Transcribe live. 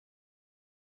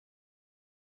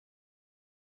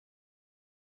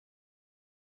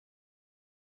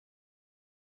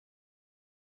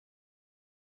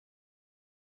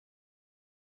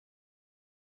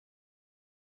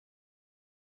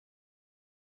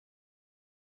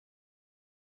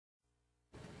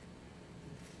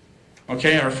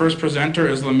Okay, our first presenter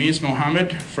is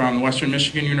Mohamed from Western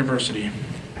Michigan University.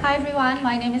 Hi everyone,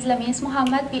 my name is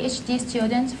Mohamed, PhD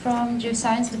student from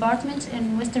Geoscience Department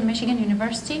in Western Michigan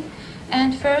University.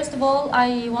 And first of all,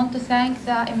 I want to thank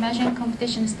the IMAGIN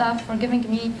competition staff for giving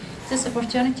me this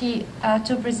opportunity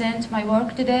to present my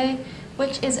work today,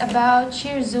 which is about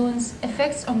shear zones,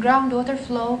 effects on groundwater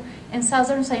flow in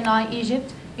southern Sinai,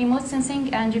 Egypt, remote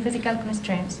sensing and geophysical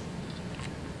constraints.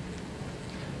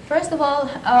 First of all,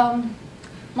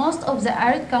 most of the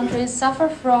arid countries suffer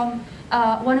from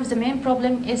one of the main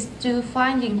problems is to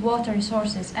finding water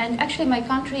resources. And actually my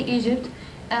country, Egypt,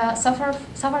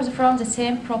 suffers from the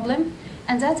same problem.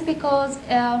 And that's because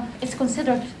it's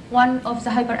considered one of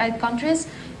the hyper-arid countries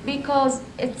because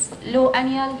it's low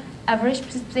annual average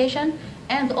precipitation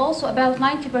and also about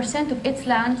 90% of its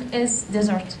land is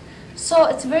desert. So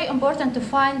it's very important to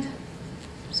find,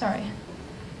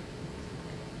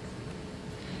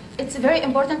 it's very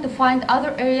important to find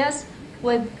other areas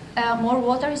with more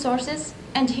water resources.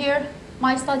 And here,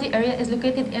 my study area is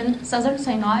located in southern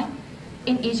Sinai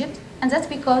in Egypt. And that's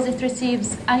because it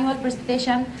receives annual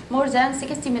precipitation more than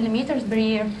 60 millimeters per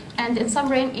year. And in some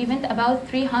rain, even about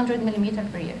 300 millimeters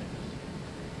per year.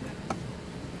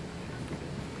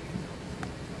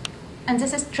 And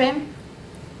this is trim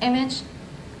image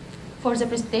for the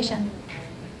precipitation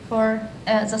for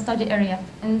the study area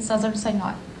in southern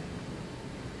Sinai.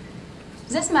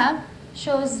 This map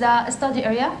shows the study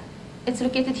area. It's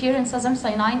located here in southern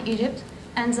Sinai in Egypt,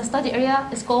 and the study area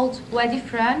is called Wadi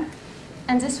Fran.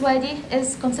 And this wadi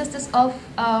consists of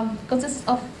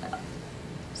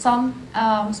some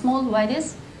small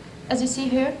wadis, as you see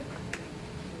here.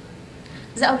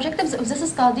 The objectives of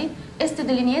this study is to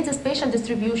delineate the spatial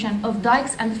distribution of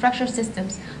dikes and fracture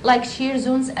systems, like shear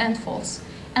zones and faults,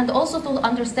 and also to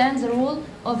understand the role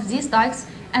of these dikes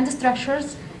and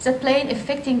structures that play an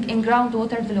affecting in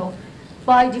groundwater flow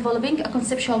by developing a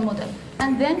conceptual model,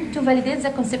 and then to validate the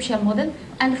conceptual model,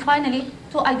 and finally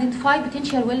to identify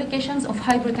potential well locations of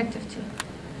hydroactivity.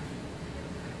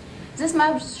 This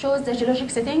map shows the geologic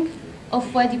setting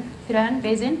of Wadi Firan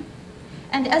Basin,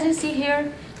 and as you see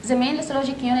here, the main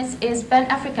lithologic units is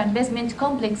Pan-African basement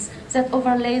complex that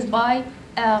overlays by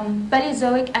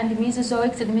Paleozoic and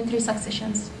Mesozoic sedimentary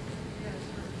successions.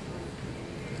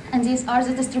 And these are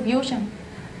the distribution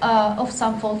of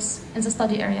some faults in the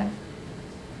study area.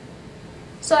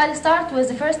 So I'll start with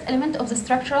the first element of the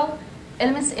structural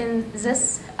elements in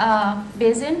this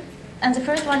basin, and the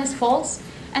first one is faults.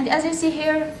 And as you see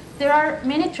here, there are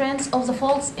many trends of the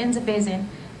faults in the basin.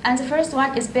 And the first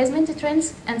one is basement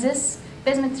trends, and this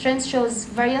basement trend shows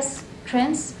various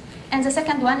trends. And the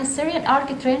second one is Syrian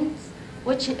arc trend,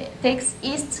 which takes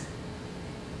east-west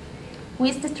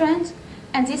trend,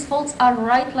 and these faults are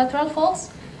right lateral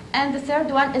faults. And the third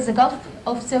one is the Gulf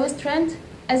of Suez trend.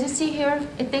 As you see here,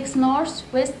 it takes north,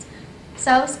 west,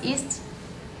 south, east,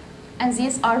 and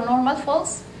these are normal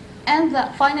faults. And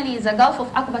finally, the Gulf of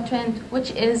Aqaba trend,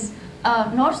 which is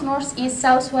north, northeast,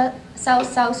 south,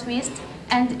 southwest,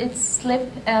 and it's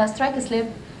strike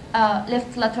slip,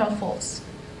 left lateral faults.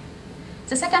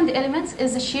 The second element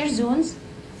is the shear zones.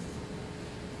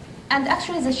 And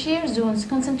actually, the shear zones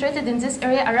concentrated in this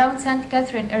area around St.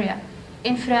 Catherine area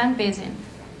in Fran Basin.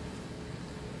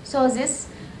 So this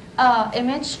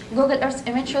image, Google Earth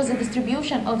image, shows the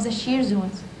distribution of the shear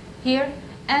zones here.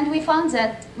 And we found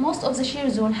that most of the shear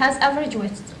zone has average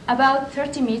width, about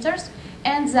 30 meters,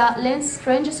 and the length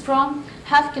ranges from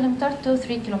 ½ kilometer to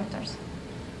 3 kilometers.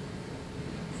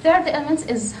 Third element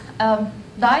is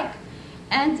dike.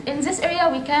 And in this area,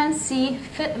 we can see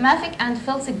mafic and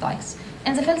felsic dikes.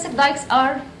 And the felsic dikes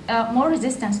are more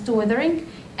resistant to weathering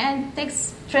and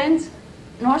takes trend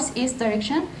northeast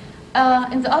direction.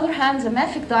 On the other hand, the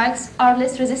mafic dikes are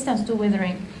less resistant to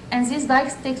weathering, and these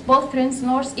dikes take both trends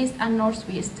northeast and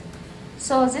northwest.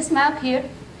 So this map here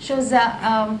shows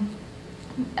the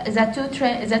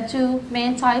two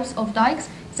main types of dikes,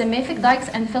 the mafic dikes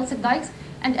and felsic dikes.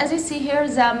 And as you see here,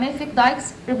 the mafic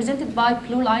dikes represented by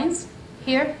blue lines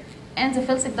here, and the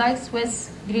felsic dikes with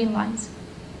green lines.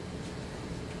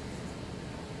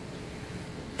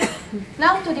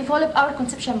 Now, to develop our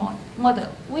conceptual model,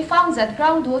 we found that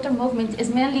groundwater movement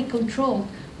is mainly controlled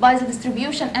by the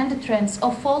distribution and the trends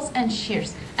of faults and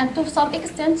shears, and to some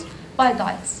extent by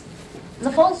dikes. The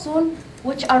fault zone,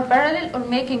 which are parallel or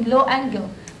making low angle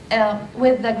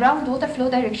with the groundwater flow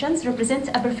directions, represent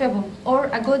a preferable or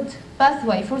a good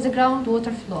pathway for the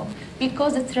groundwater flow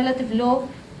because it's relative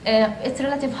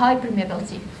high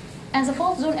permeability. And the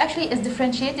fault zone actually is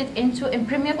differentiated into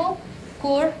impermeable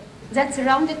core that's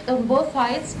surrounded on both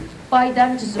sides by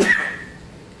damage zone.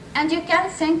 And you can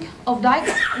think of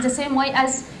dikes in the same way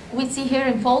as we see here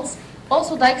in faults,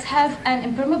 Also, dikes have an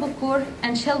impermeable core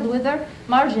and shelved weather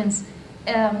margins,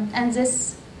 and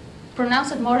this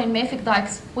pronounced more in mafic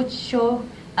dikes, which show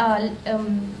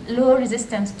low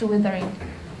resistance to weathering.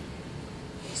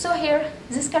 So here,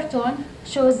 this cartoon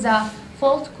shows the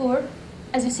fault core.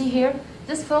 As you see here,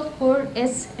 this fault core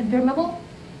is impermeable,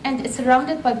 and it's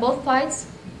surrounded by both sides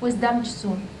with damage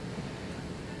zone.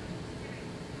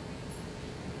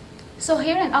 So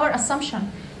here in our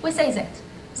assumption, we say that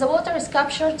the water is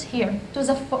captured here to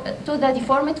the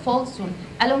deformed fault zone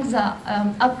along the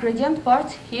up gradient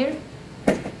part here,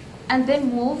 and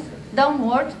then move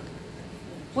downward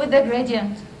with the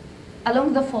gradient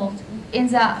along the fault in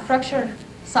the fracture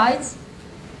sides,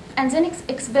 and then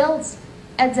expels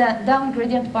at the down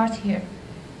gradient part here.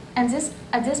 And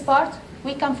at this part,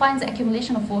 we can find the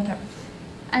accumulation of water.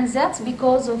 And that's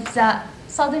because of the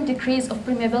sudden decrease of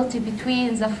permeability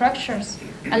between the fractures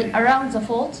around the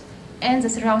fault and the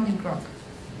surrounding rock.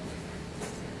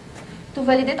 To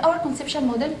validate our conceptual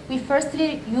model, we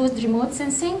firstly used remote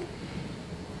sensing,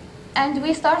 and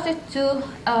we started to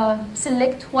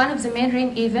select one of the main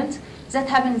rain events that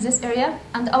happened in this area,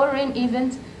 and our rain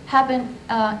event happened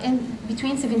in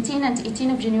between 17 and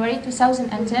 18 of January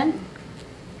 2010.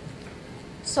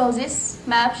 So this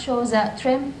map shows a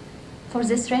trim for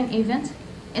this rain event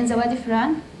in the Wadi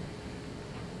Fran.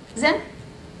 Then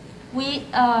we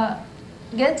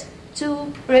get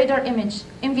two radar image,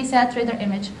 MVSAT radar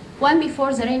image, one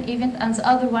before the rain event and the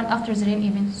other one after the rain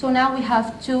event. So now we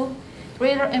have two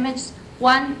radar images,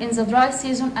 one in the dry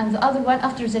season and the other one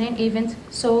after the rain event,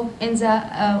 so in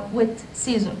the wet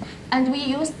season. And we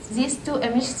used these two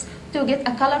images to get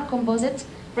a color composite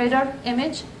radar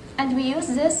image, and we use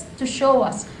this to show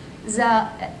us the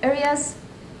areas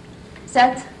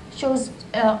that shows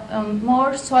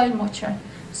more soil moisture.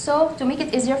 So to make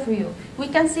it easier for you, we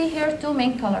can see here two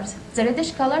main colors, the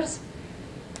reddish colors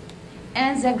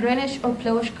and the greenish or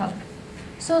bluish color.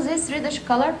 So this reddish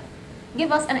color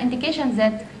gives us an indication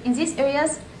that in these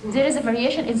areas there is a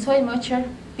variation in soil moisture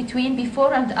between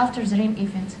before and after the rain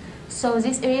event. So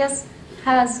these areas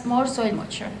has more soil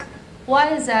moisture,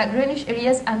 while the greenish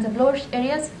areas and the bluish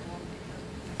areas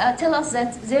tell us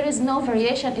that there is no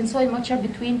variation in soil moisture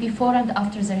between before and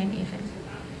after the rain event.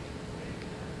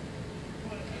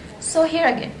 So here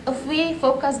again, if we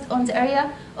focused on the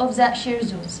area of the shear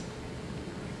zones,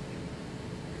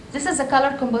 this is a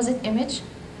color composite image,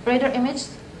 radar image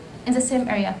in the same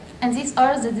area, and these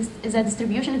are the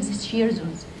distribution of the shear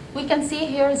zones. We can see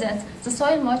here that the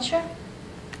soil moisture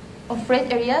of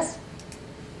red areas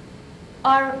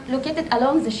are located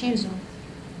along the shear zone.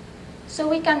 So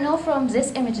we can know from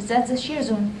this image that the shear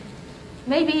zone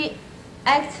maybe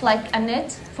act like a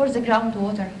net for the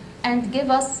groundwater and give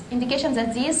us indication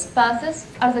that these paths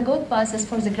are the good paths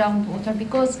for the groundwater,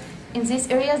 because in these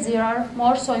areas there are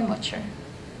more soil moisture.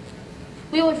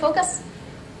 We will focus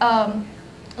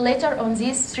later on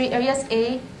these three areas,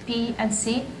 A, B, and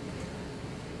C.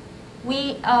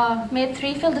 We made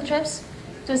 3 field trips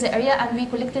to the area, and we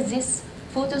collected these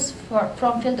photos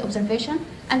from field observation,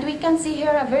 and we can see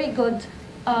here a very good,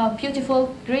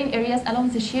 beautiful green areas along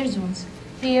the shear zones,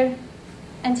 here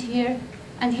and here,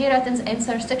 and here at the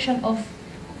intersection of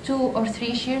 2 or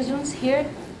 3 shear zones here,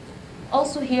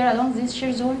 also here along this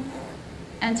shear zone,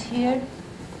 and here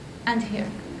and here.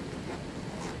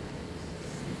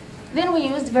 Then we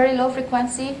used very low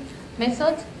frequency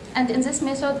method, and in this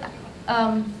method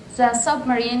the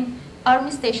submarine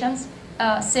army stations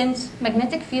send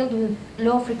magnetic field with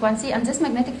low frequency, and this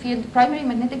magnetic field, primary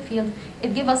magnetic field,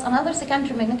 it gives us another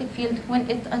secondary magnetic field when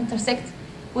it intersects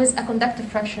with a conductive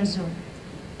fracture zone.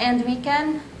 And we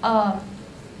can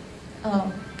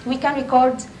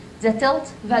record the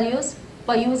tilt values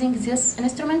by using this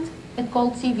instrument. It's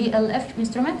called CVLF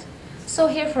instrument. So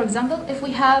here, for example, if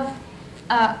we have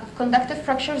a conductive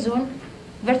fracture zone,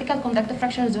 vertical conductive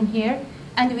fracture zone here,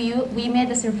 and we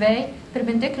made a survey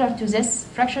perpendicular to this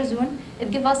fracture zone, it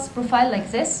gives us a profile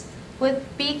like this with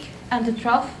peak and the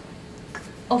trough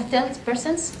of tilt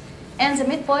 %, and the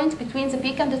midpoint between the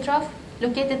peak and the trough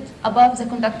located above the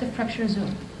conductive fracture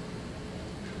zone.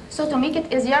 So to make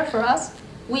it easier for us,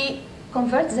 we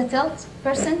convert the tilt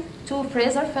 % to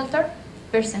Fraser filter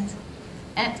 %.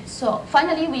 And so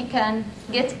finally we can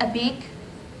get a peak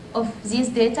of these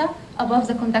data above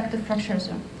the conductive fracture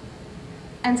zone.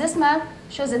 And this map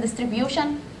shows the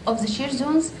distribution of the shear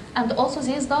zones, and also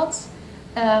these dots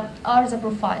are the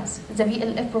profiles, the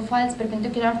VLF profiles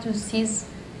perpendicular to these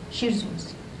shear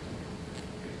zones.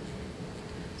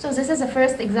 So this is the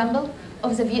first example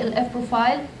of the VLF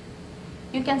profile.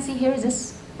 You can see here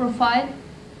this profile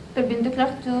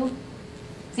perpendicular to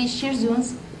these shear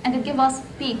zones, and it gives us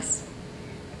peaks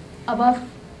above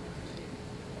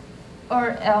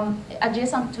or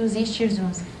adjacent to these shear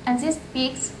zones. And these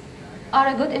peaks are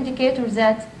a good indicator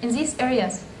that in these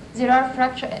areas there are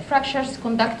fractures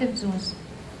conductive zones.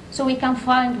 So we can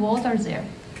find water there.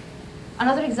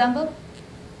 Another example,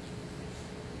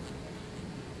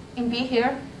 in B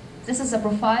here, this is a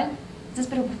profile. This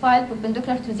profile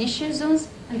perpendicular to these shear zones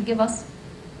and give us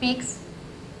peaks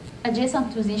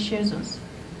adjacent to these shear zones.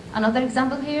 Another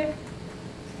example here,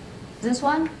 this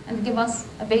one, and give us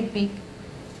a big peak.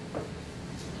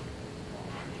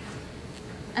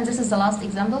 And this is the last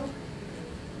example.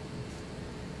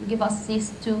 Give us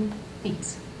these two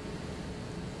peaks.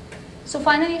 So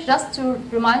finally, just to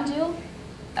remind you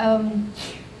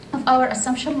of our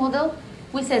assumption model,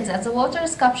 we said that the water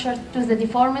is captured to the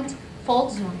deformed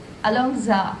fault zone along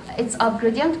its up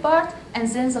gradient part, and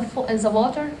then the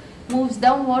water moves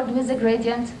downward with the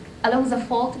gradient along the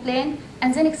fault plane,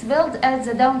 and then expelled at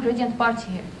the down gradient part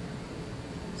here.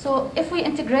 So if we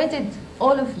integrated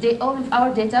all of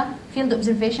our data, field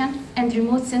observation and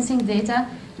remote sensing data,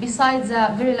 besides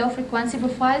the very low frequency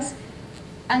profiles,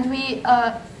 and we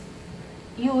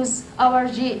use our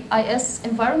GIS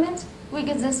environment, we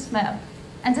get this map.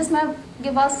 And this map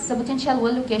gives us the potential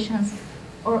well locations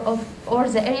or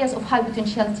the areas of high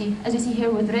potentiality, as you see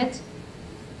here with red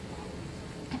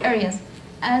areas.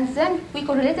 And then we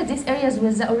correlated these areas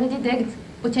with the already digged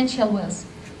potential wells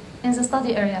in the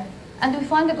study area. And we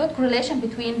find a good correlation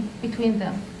between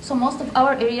them. So most of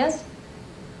our areas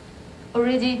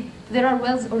there are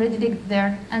wells already digged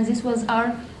there, and this was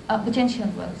our potential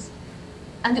wells.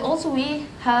 And also we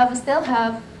still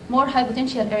have more high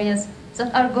potential areas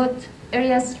that are good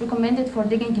areas recommended for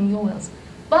digging new wells.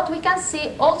 But we can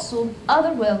see also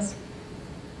other wells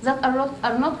that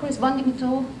are not corresponding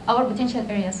to our potential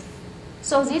areas.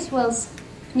 So these wells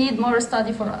need more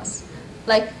study for us.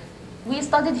 Like we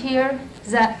studied here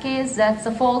the case that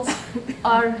the faults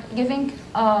are giving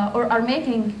or are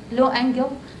making low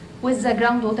angle with the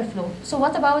groundwater flow. So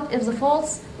what about if the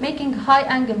faults making high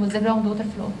angle with the groundwater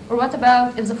flow? Or what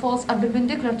about if the faults are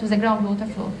perpendicular to the groundwater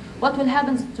flow? What will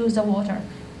happen to the water?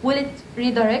 Will it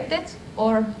redirect it,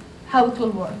 or how it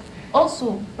will work?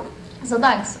 Also, the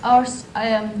dikes,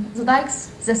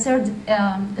 the third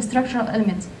structural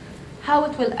element, how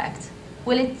it will act?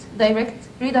 Will it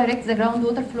redirect the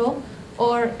groundwater flow,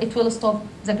 or it will stop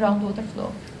the groundwater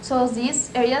flow? So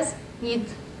these areas need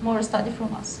more study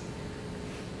from us.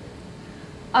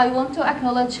 I want to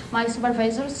acknowledge my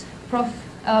supervisors, Prof.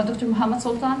 Dr. Mohamed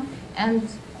Sultan and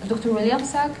Dr. William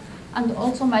Sack, and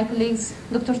also my colleagues,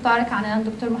 Dr. Tariq Anan,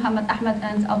 Dr. Mohamed Ahmed,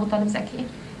 and Abu Talib Zaki.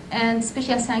 And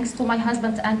special thanks to my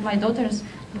husband and my daughters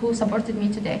who supported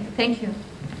me today. Thank you.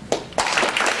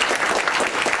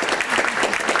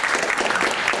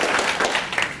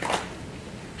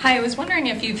 Hi, I was wondering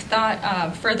if you've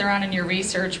thought further on in your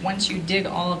research, once you dig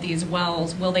all of these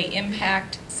wells, will they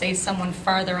impact, say, someone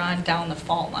farther on down the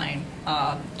fault line,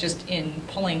 just in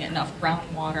pulling enough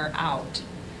groundwater out?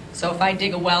 So if I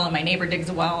dig a well and my neighbor digs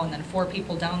a well and then 4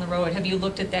 people down the road, have you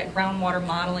looked at that groundwater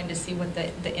modeling to see what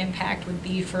the impact would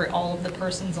be for all of the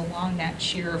persons along that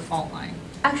shear fault line?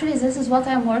 Actually, this is what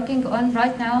I'm working on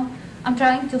right now. I'm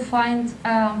trying to find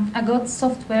a good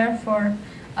software for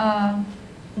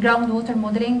groundwater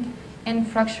modeling in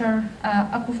fracture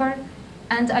aquifer,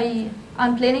 and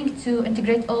I'm planning to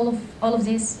integrate all of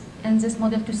these in this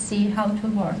model to see how it will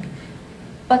work.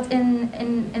 But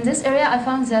in this area, I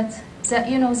found that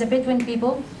the Bedouin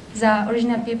people, the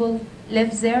original people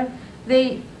live there.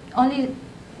 They only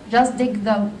just dig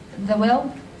the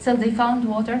well till they found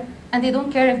water, and they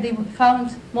don't care if they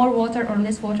found more water or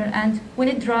less water. And when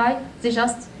it dry, they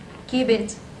just keep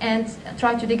it and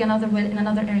try to dig another well in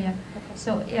another area.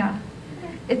 So yeah,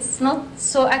 it's not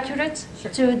so accurate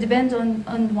to depend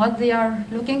on what they are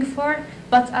looking for,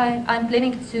 but I'm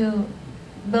planning to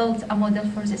build a model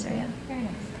for this area. Very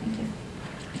nice. Thank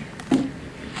you.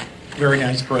 Very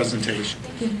nice presentation.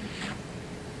 Thank you.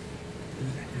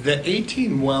 The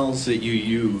 18 wells that you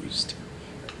used,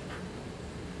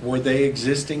 were they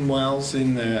existing wells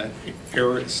in the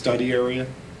study area?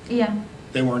 Yeah.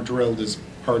 They weren't drilled as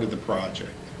part of the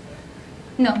project?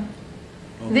 No.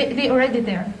 Okay. They already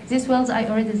there. These wells I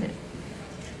already did.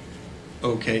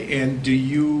 Okay, and do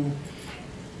you,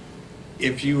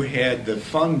 if you had the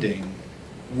funding,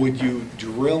 would you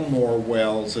drill more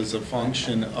wells as a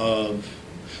function of,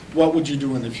 what would you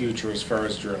do in the future as far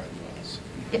as drilling wells?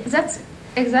 That's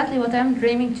exactly what I'm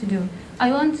dreaming to do. I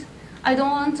don't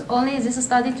want only this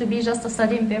study to be just a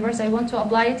study in papers. I want to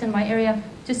apply it in my area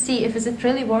to see if it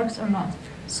really works or not.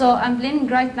 So I'm planning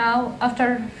right now,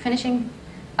 after finishing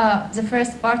the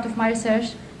first part of my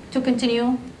research, to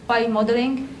continue by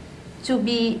modeling, to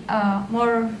be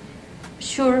more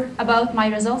sure about my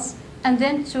results, and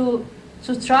then to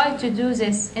try to do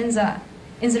this in the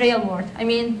real world. I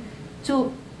mean,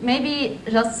 to maybe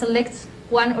just select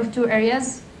 1 or 2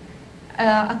 areas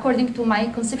according to my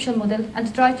conceptual model,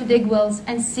 and try to dig wells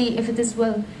and see if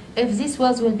these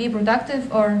wells will be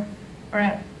productive or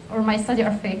my study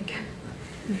are fake.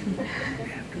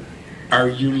 Are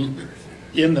you,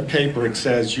 in the paper it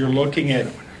says you're looking at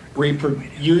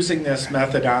using this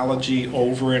methodology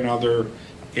over in other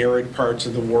arid parts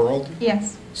of the world?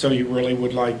 Yes. So you really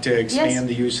would like to expand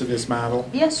the use of this model?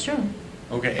 Yes, sure.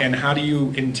 Okay, and how do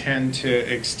you intend to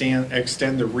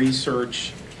extend the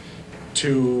research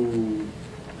to,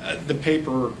 the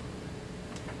paper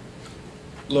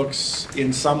looks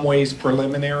in some ways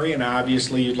preliminary, and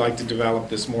obviously you'd like to develop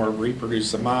this more,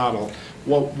 reproduce the model.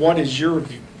 What is your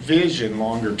vision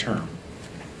longer term?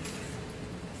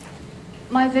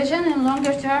 My vision in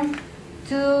longer term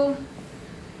to...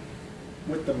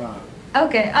 With the model.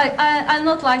 Okay, I'll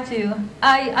not lie to you.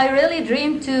 I really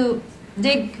dream to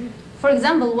dig, for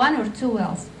example, 1 or 2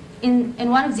 wells in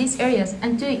one of these areas,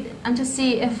 and to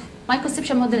see if my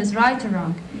conceptual model is right or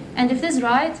wrong. And if it is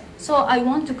right, so I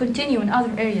want to continue in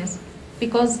other areas,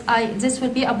 because this will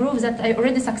be a proof that I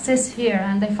already success here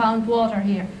and I found water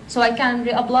here. So I can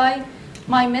reapply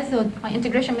my method, my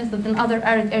integration method, in other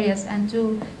arid areas, and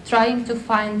to trying to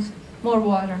find more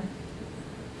water.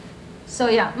 So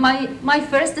yeah, my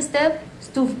first step is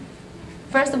to,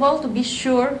 first of all, to be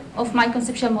sure of my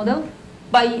conceptual model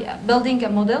by building a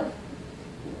model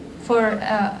for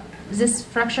this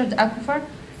fractured aquifer,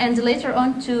 and later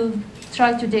on to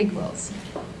try to dig wells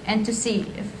and to see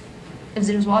if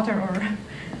there is water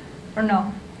or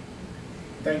no.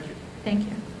 Thank you. Thank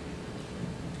you.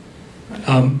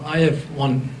 I have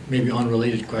one maybe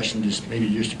unrelated question, maybe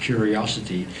just a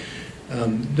curiosity.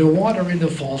 The water in the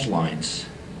fault lines,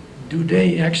 do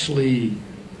they actually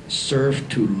serve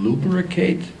to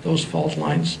lubricate those fault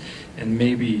lines and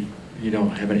maybe,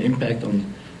 have an impact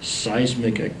on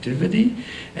seismic activity?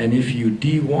 And if you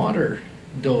dewater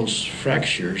those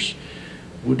fractures,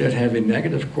 would that have a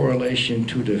negative correlation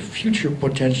to the future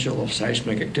potential of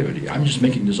seismic activity? I'm just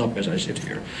making this up as I sit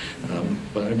here,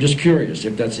 but I'm just curious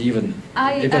if that's even,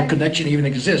 if that connection even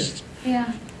exists.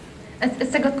 Yeah,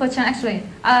 it's a good question actually.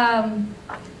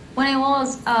 When I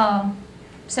was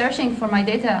searching for my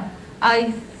data,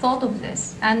 I thought of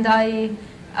this, and I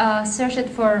searched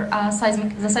for the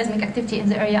seismic activity in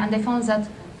the area, and I found that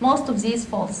most of these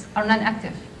faults are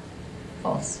non-active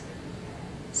faults.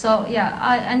 So yeah,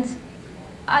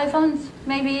 I found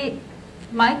maybe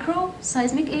micro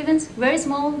seismic events, very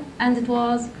small, and it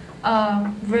was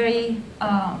very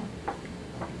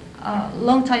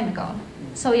long time ago.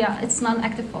 So yeah, it's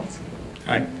non-active faults.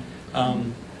 Hi.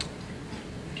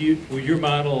 Would your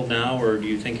model now, or do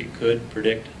you think it could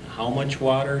predict how much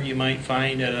water you might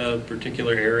find at a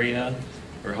particular area,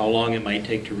 or how long it might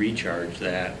take to recharge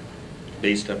that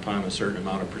based upon a certain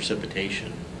amount of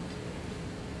precipitation?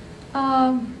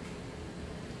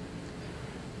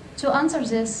 To answer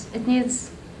this, it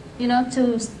needs,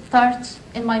 to start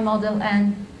in my model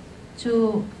and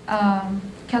to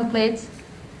calculate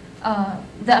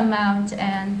the amount,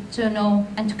 and to know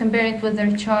and to compare it with the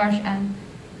recharge, and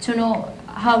to know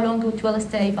how long it will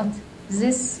stay. But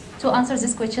to answer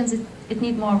these questions, it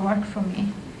needs more work from me.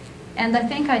 And I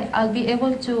think I'll be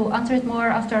able to answer it more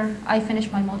after I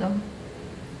finish my model.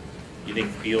 You think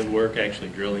field work, actually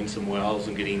drilling some wells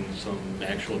and getting some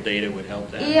actual data would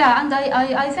help that? Yeah, and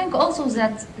I think also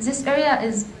that this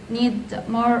area need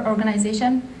more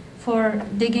organization for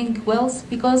digging wells,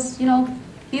 because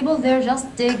people there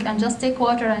just dig and just take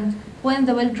water, and when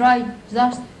the well dry,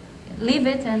 just leave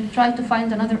it and try to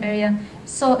find another area.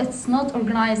 So it's not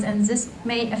organized, and this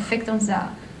may affect on the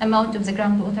amount of the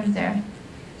groundwater there.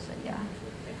 So yeah.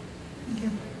 Thank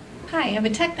you. Hi, I have a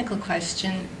technical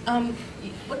question.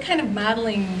 What kind of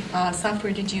modeling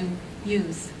software did you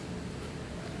use?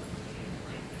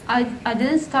 I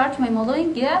didn't start my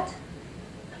modeling yet.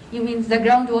 You mean the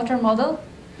groundwater model?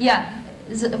 Yeah,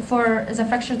 for the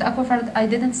fractured aquifer, I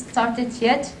didn't start it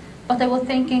yet, but I was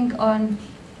thinking on,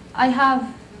 I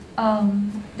have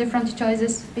different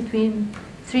choices between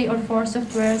 3 or 4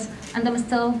 softwares, and I'm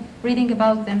still reading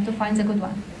about them to find a good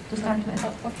one to start with.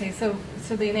 Oh, okay, so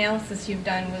the analysis you've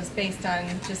done was based on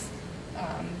just...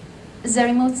 the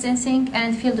remote sensing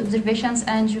and field observations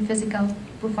and geophysical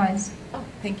profiles. Oh,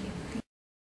 thank you.